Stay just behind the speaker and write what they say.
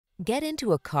Get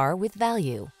into a car with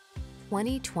value.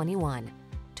 2021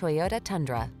 Toyota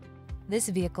Tundra. This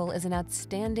vehicle is an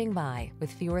outstanding buy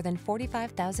with fewer than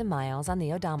 45,000 miles on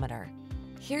the odometer.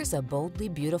 Here's a boldly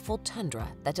beautiful Tundra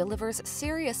that delivers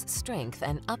serious strength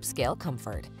and upscale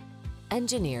comfort.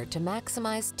 Engineered to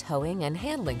maximize towing and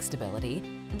handling stability,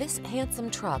 this handsome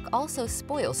truck also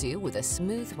spoils you with a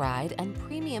smooth ride and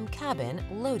premium cabin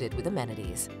loaded with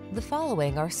amenities. The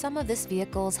following are some of this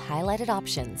vehicle's highlighted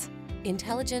options: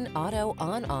 intelligent auto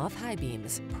on-off high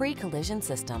beams, pre-collision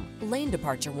system, lane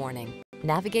departure warning,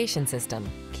 navigation system,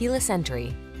 keyless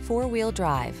entry, four-wheel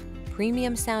drive,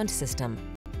 premium sound system,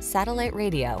 satellite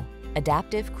radio,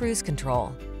 adaptive cruise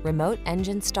control, remote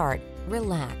engine start.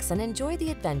 Relax and enjoy the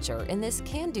adventure in this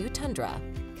can-do Tundra.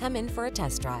 Come in for a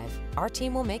test drive. Our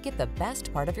team will make it the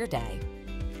best part of your day.